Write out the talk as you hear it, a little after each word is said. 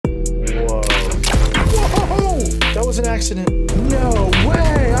was an accident. No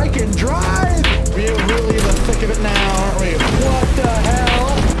way! I can drive! We're really in the thick of it now, aren't we? What the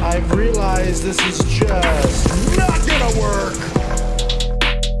hell? I've realized this is just not gonna work!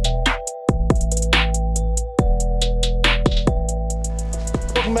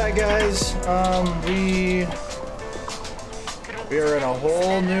 Welcome back, guys. We are in a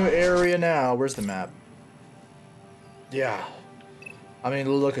whole new area now. Where's the map? Yeah. I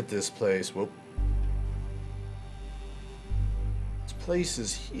mean, look at this place. Whoop. This place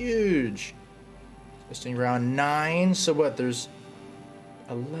is huge. Testing ground 9. So what? There's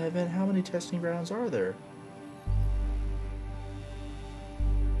 11. How many testing grounds are there?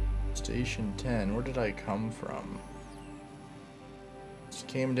 Station 10. Where did I come from? Just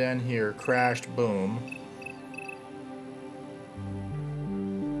came down here, crashed, boom.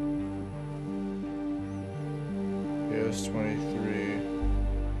 PS 23.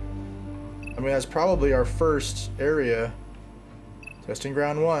 I mean, that's probably our first area. Testing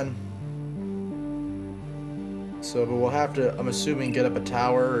ground 1. So, but we'll have to, I'm assuming, get up a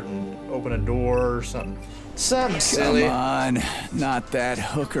tower and open a door or something. Something silly. Come on, not that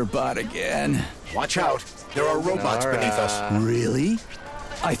hooker bot again. Watch out, there are robots beneath us. Really?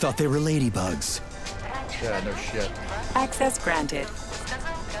 I thought they were ladybugs. Yeah, no shit. Access granted.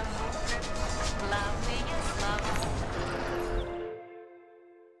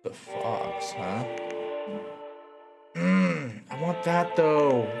 The fox, huh? I want that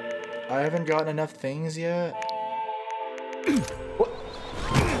though. I haven't gotten enough things yet. What?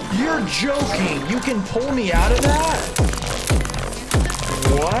 You're joking! You can pull me out of that?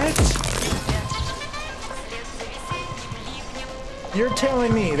 What? You're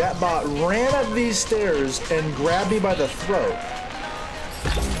telling me that bot ran up these stairs and grabbed me by the throat?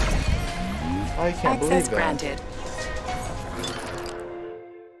 I can't believe that. Access granted.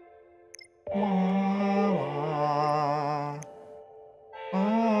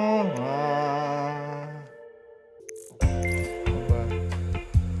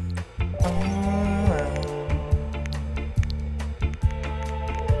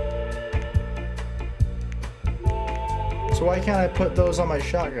 So why can't I put those on my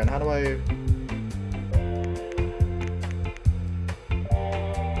shotgun? How do I...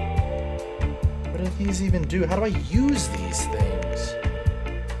 What do these even do? How do I use these things?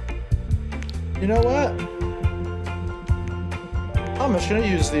 You know what? I'm just gonna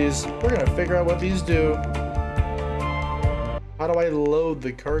use these. We're gonna figure out what these do. How do I load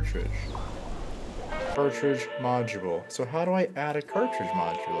the cartridge? Cartridge module. So how do I add a cartridge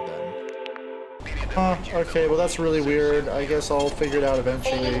module then? Okay, well that's really weird. I guess I'll figure it out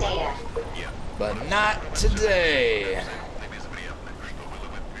eventually. But not today.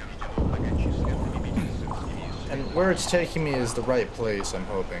 And where it's taking me is the right place, I'm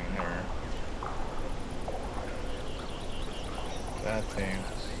hoping here. That thing.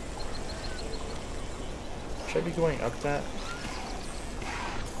 Should I be going up that?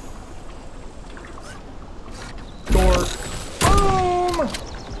 Door. Boom!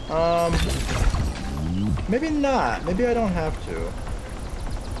 Maybe not. Maybe I don't have to. I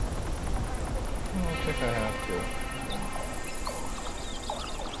don't think I have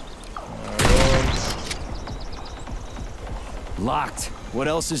Locked. What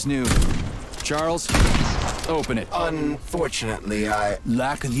else is new? Charles, open it. Unfortunately, I...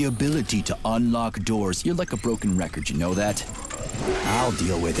 Lack the ability to unlock doors. You're like a broken record, you know that? I'll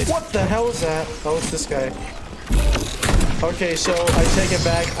deal with it. What the hell is that? Oh, it's this guy. Okay, so I take it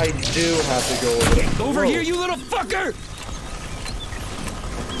back. I do have to go over it. Over here, you little fucker!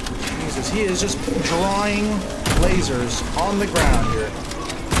 Jesus, he is just drawing lasers on the ground here.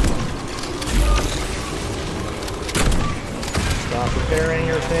 Stop repairing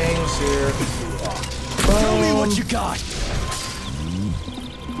your things here. Tell me what you got!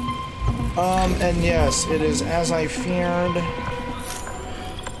 And yes, it is as I feared.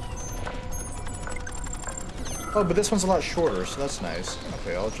 Oh, but this one's a lot shorter, so that's nice.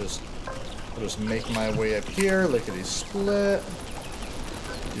 Okay, I'll just make my way up here. Lickety split.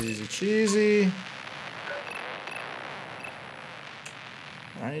 Easy cheesy.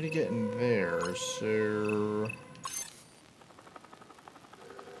 I need to get in there, so...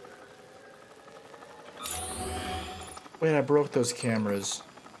 Wait, I broke those cameras.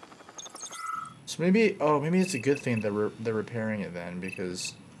 So maybe, oh, maybe it's a good thing that they're repairing it then,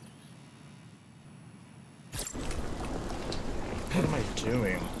 because... What am I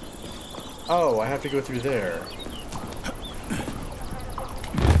doing? Oh, I have to go through there.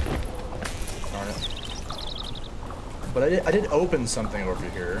 Darn it. But I did open something over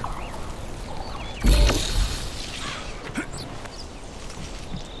here.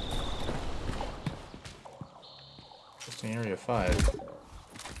 In Area 5.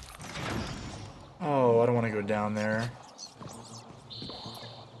 Oh, I don't want to go down there.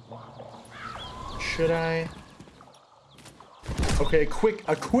 Should I? Okay,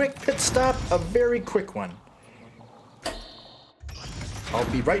 a quick pit stop, a very quick one. I'll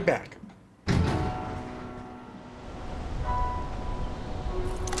be right back.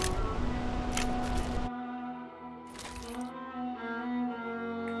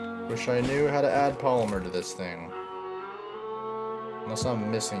 Wish I knew how to add polymer to this thing. Unless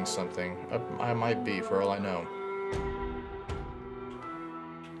I'm missing something. I might be, for all I know.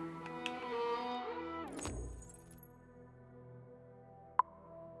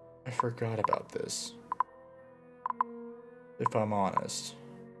 I forgot about this. If I'm honest.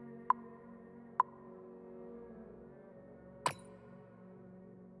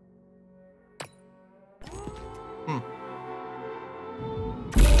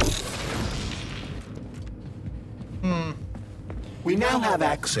 We now have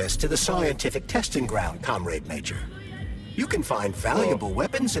access to the scientific testing ground, Comrade Major. You can find valuable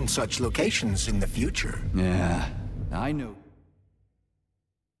weapons in such locations in the future. Yeah, I know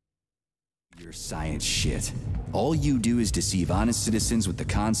your science shit. All you do is deceive honest citizens with the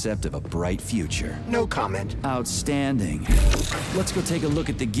concept of a bright future. No comment. Outstanding. Let's go take a look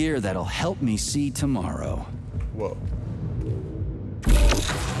at the gear that'll help me see tomorrow. Whoa.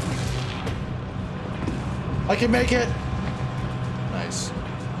 I can make it! Nice.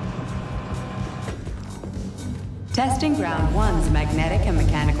 Testing Ground 1's magnetic and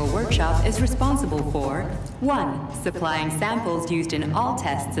mechanical workshop is responsible for 1. Supplying samples used in all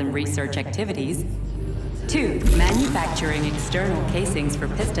tests and research activities. 2. Manufacturing external casings for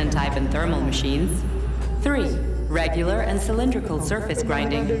piston type and thermal machines. 3. Regular and cylindrical surface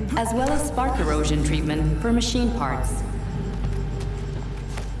grinding, as well as spark erosion treatment for machine parts.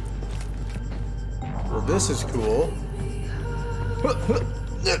 Well, this is cool.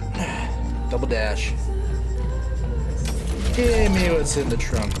 Double dash. Give me what's in the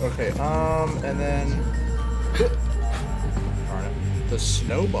trunk. Okay, and then... Darn it. The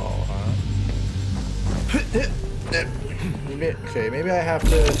snowball, huh? Okay, maybe I have to...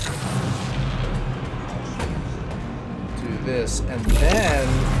 do this, and then...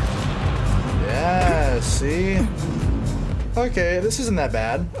 Yeah, see? Okay, this isn't that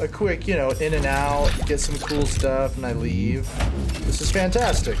bad. A quick, you know, in and out, get some cool stuff, and I leave. This is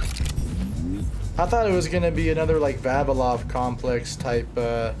fantastic. I thought it was gonna be another, like, Vavilov complex type,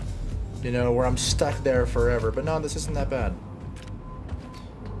 you know, where I'm stuck there forever. But no, this isn't that bad.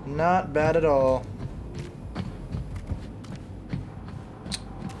 Not bad at all.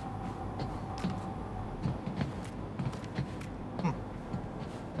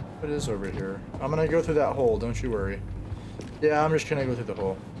 What is over here? I'm gonna go through that hole, don't you worry. Yeah, I'm just gonna go through the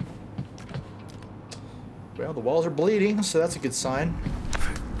hole. Well, the walls are bleeding, so that's a good sign.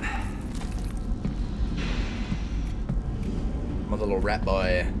 My little rat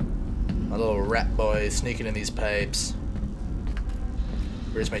boy. My little rat boy sneaking in these pipes.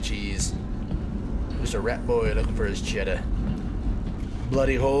 Where's my cheese? There's a rat boy looking for his cheddar.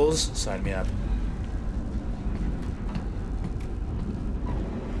 Bloody holes? Sign me up.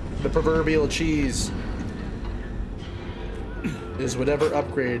 The proverbial cheese is whatever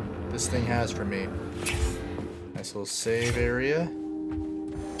upgrade this thing has for me. Nice little save area.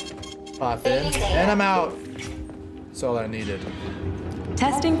 Pop in, and I'm out. That's all I needed.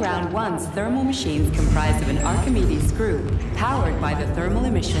 Testing Ground 1's thermal machines comprise of an Archimedes screw, powered by the thermal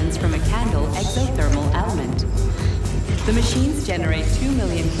emissions from a candle exothermal element. The machines generate 2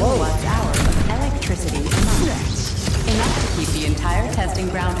 million kilowatts-hour of electricity a month, enough to keep the entire testing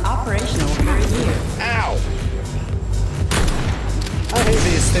ground operational for a year. Ow! I hate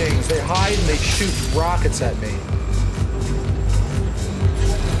these things. They hide and they shoot rockets at me.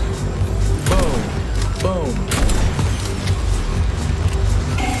 Boom. Boom.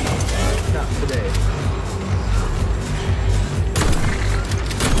 Not today.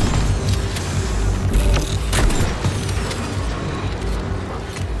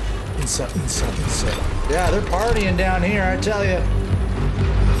 Inside. Yeah, they're partying down here, I tell you.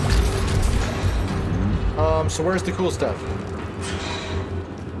 So where's the cool stuff?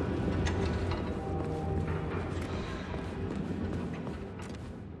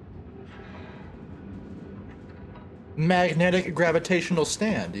 Magnetic gravitational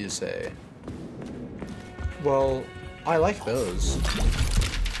stand, you say? Well, I like those.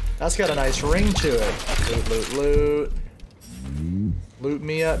 That's got a nice ring to it. Loot, loot, loot. Loot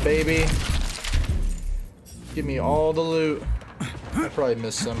me up, baby. Give me all the loot. I probably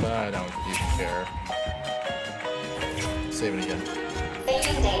missed some, but I don't even care. Save it again.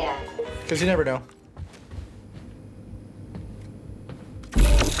 Because you never know.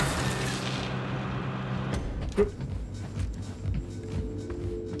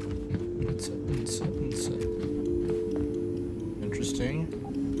 interesting.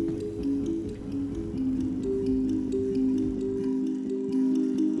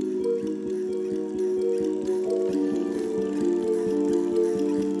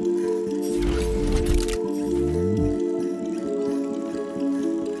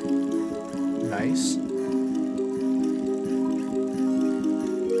 Nice.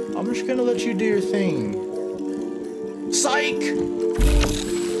 I'm just gonna let you do your thing. Psych!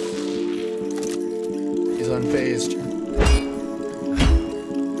 He's unfazed.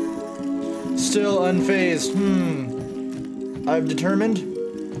 Still unfazed. I've determined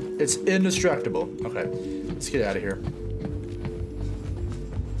it's indestructible. Okay, let's get out of here.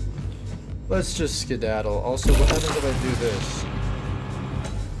 Let's just skedaddle. Also, what happens if I do this?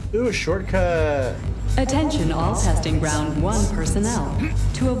 Ooh, a shortcut. Attention all Testing Ground 1 personnel.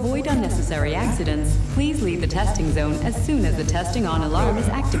 To avoid unnecessary accidents, please leave the testing zone as soon as the testing on alarm is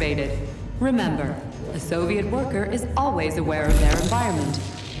activated. Remember, a Soviet worker is always aware of their environment.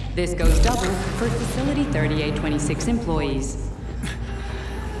 This goes double for Facility 3826 employees.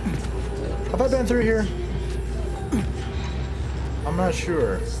 Have I been through here? I'm not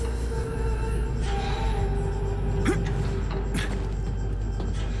sure.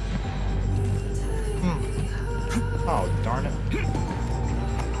 Oh, darn it.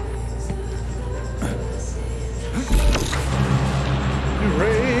 You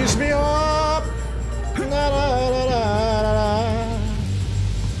raise me up! Na, na, na, na, na.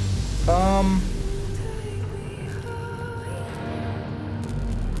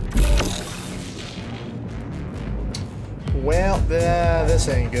 Well, this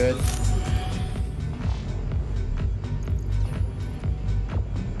ain't good.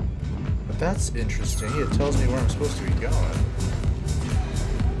 But that's interesting. It tells me where I'm supposed to be going.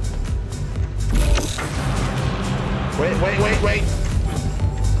 Wait.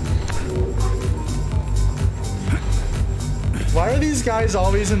 Why are these guys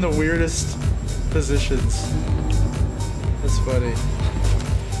always in the weirdest positions? That's funny.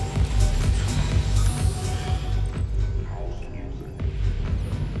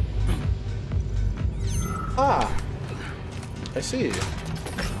 Ah, I see.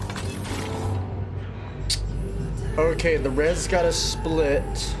 Okay, the red's gotta split.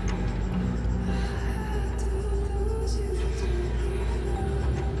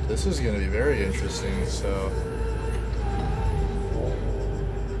 This is gonna be very interesting, so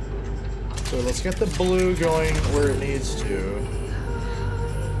let's get the blue going where it needs to.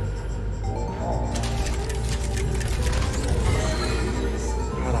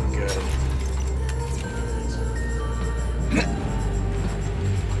 God, I'm good.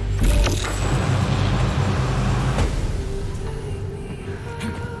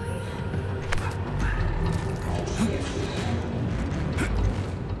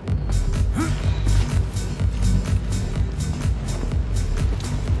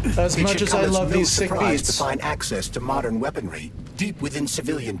 As much as I love these sick beasts, to find access to modern weaponry deep within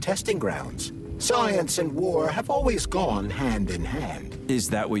civilian testing grounds. Science and war have always gone hand in hand. Is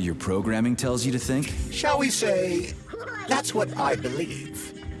that what your programming tells you to think? Shall we say, that's what I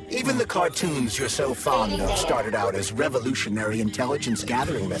believe. Even the cartoons you're so fond of started out as revolutionary intelligence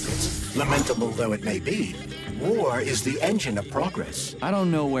gathering methods. Lamentable though it may be, war is the engine of progress. I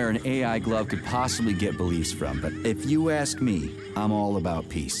don't know where an AI glove could possibly get beliefs from, but if you ask me, I'm all about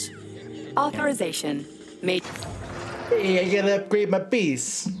peace. Authorization. Made. Hey, I gotta upgrade my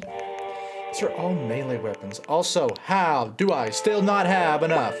beasts. These are all melee weapons. Also, how do I still not have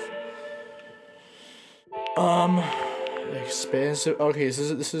enough? Expansive. Okay, this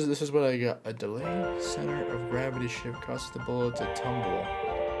is what I got. A delayed center of gravity shift causes the bullet to tumble.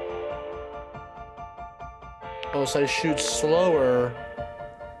 Oh, so I shoot slower,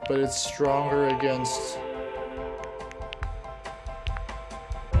 but it's stronger against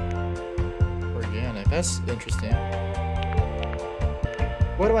organic. That's interesting.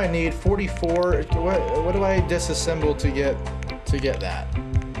 What do I need? 44. What do I disassemble to get that?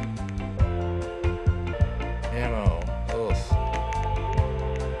 Ammo. Ugh.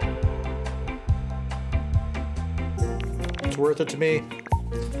 It's worth it to me.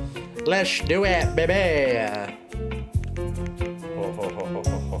 Let's do it, baby.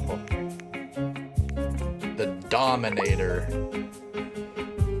 The Dominator.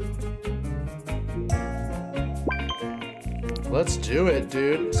 Let's do it,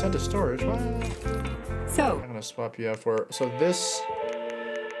 dude. Send to storage. What? So, I'm gonna swap you out for. So this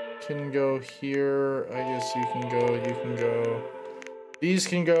can go here. I guess you can go. These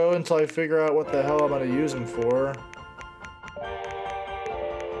can go until I figure out what the hell I'm gonna use them for.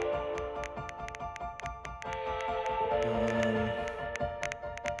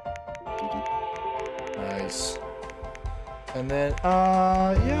 Nice. And then,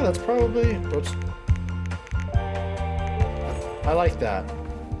 yeah, that's probably, whoops. I like that.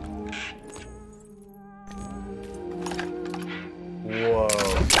 Whoa.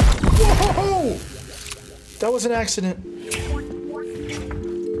 Whoa! That was an accident.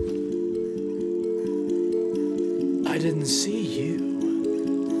 I didn't see you.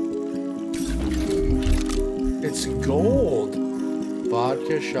 It's gold.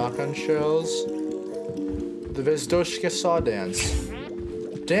 Vodka, shotgun shells. The Vezdoshka Saw Dance.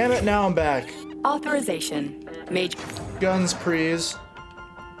 Damn it, now I'm back. Authorization. Major. Guns, please.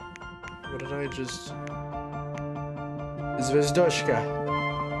 What did I just... Zvezdoshka.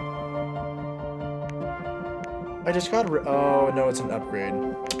 I just got oh, no, it's an upgrade.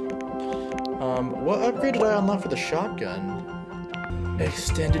 What upgrade did I unlock for the shotgun?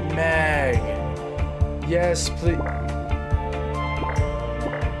 Extended mag. Yes, please.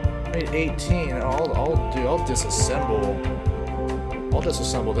 Wait, 18. I'll disassemble. I'll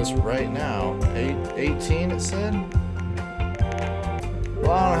disassemble this right now. 18, it said?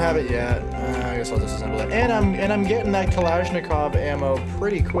 Well, I don't have it yet. I guess I'll disassemble it. And I'm getting that Kalashnikov ammo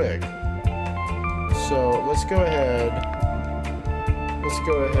pretty quick. So let's go ahead. Let's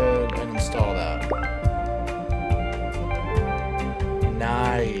go ahead and install that.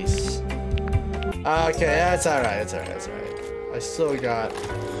 Nice. Okay, that's alright. That's alright. That's alright. I still got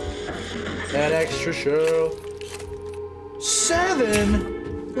an extra shell.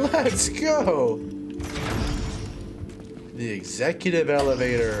 7. Let's go. The executive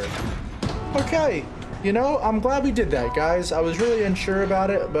elevator. Okay, you know, I'm glad we did that, guys. I was really unsure about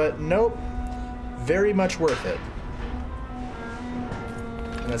it, but nope. Very much worth it.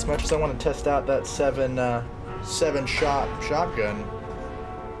 And as much as I want to test out that 7-shot shotgun,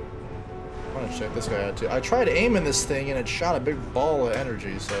 I want to check this guy out too. I tried aiming this thing and it shot a big ball of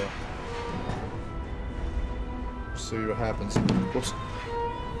energy, so see what happens. Whoops.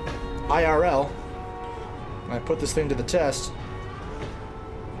 IRL. And I put this thing to the test.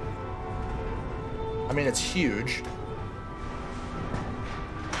 I mean, it's huge.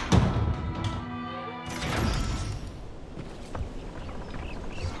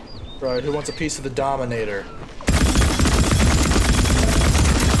 Right, who wants a piece of the Dominator?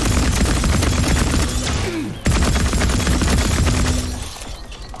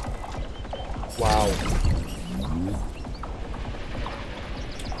 Wow.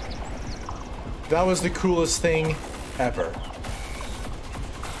 That was the coolest thing ever.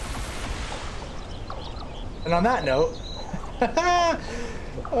 And on that note,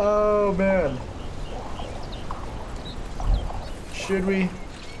 oh man. Should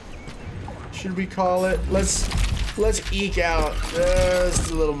we call it? Let's eke out just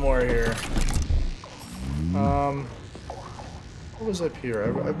a little more here. What was up here?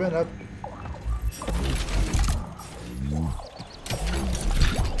 I've been up.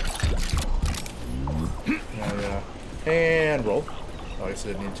 Yeah. And roll. Oh, I guess I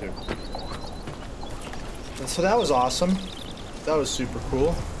didn't need to. And so that was awesome. That was super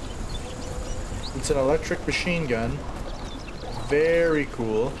cool. It's an electric machine gun. Very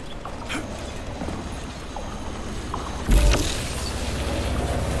cool.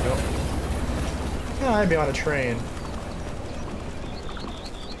 Yeah, I'd be on a train.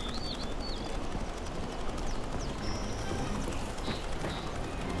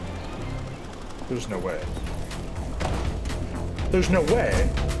 There's no way. There's no way.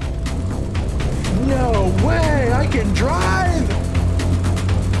 No way! I can drive!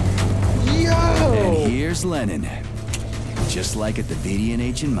 Yo! And here's Lenin. Just like at the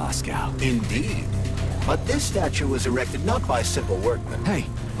VDNH in Moscow. Indeed. But this statue was erected not by simple workmen. Hey,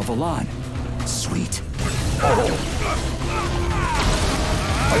 a Volan. Sweet. Oh.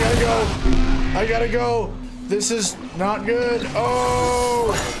 I gotta go. This is not good.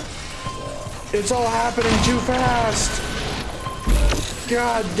 Oh! It's all happening too fast.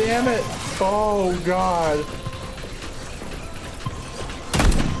 God damn it. Oh, God.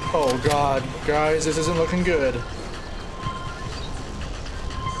 Oh, God. Guys, this isn't looking good.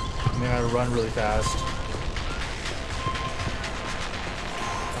 Man, I run really fast.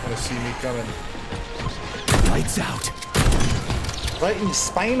 They're gonna see me coming. Lights out. Right in the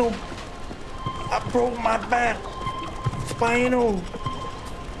spinal. I broke my back. Spinal.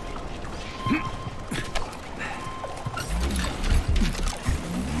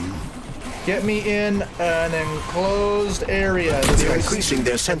 Get me in an enclosed area. They're increasing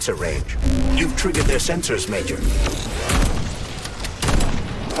their sensor range. You've triggered their sensors, Major.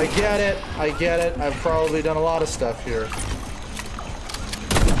 I get it. I get it. I've probably done a lot of stuff here.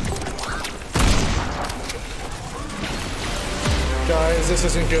 Guys, this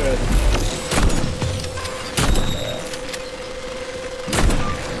isn't good.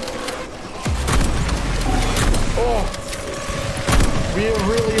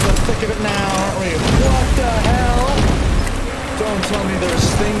 thick of it now, aren't we? What the hell? Don't tell me there's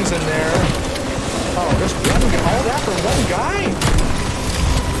things in there. Oh, just one guy. All that for one guy?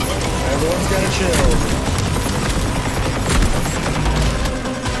 Everyone's gotta chill.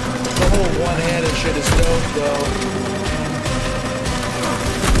 The whole one-handed shit is dope, though.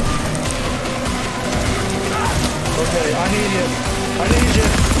 Okay, I need you. I need you.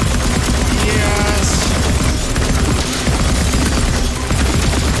 Yes.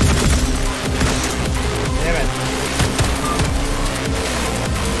 Damn it.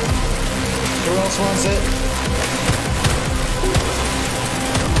 Who else wants it?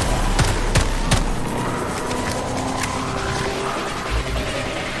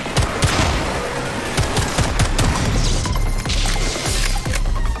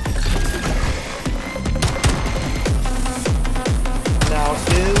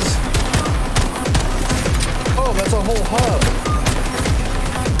 That's a whole hub.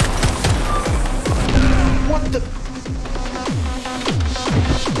 What the?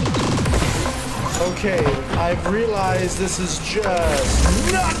 Okay, I've realized this is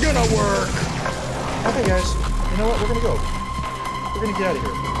just not gonna work. Okay, guys, you know what? We're gonna go. We're gonna get out of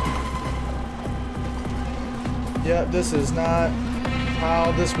here. Yeah, this is not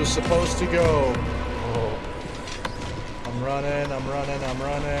how this was supposed to go. Oh. I'm running, I'm running, I'm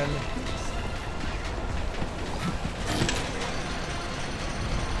running.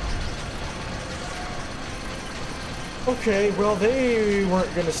 Okay, well, they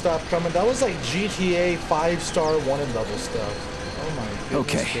weren't going to stop coming. That was like GTA 5-star wanted level stuff. Oh my goodness.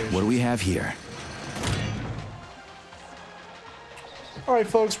 Okay, gracious. what do we have here? Alright,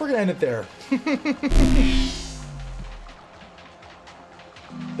 folks, we're going to end it there.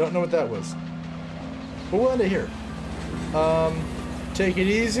 Don't know what that was. But we'll end it here. Take it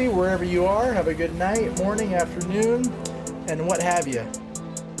easy wherever you are. Have a good night, morning, afternoon, and what have you.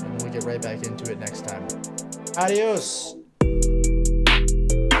 And we'll get right back into it next time. Adios.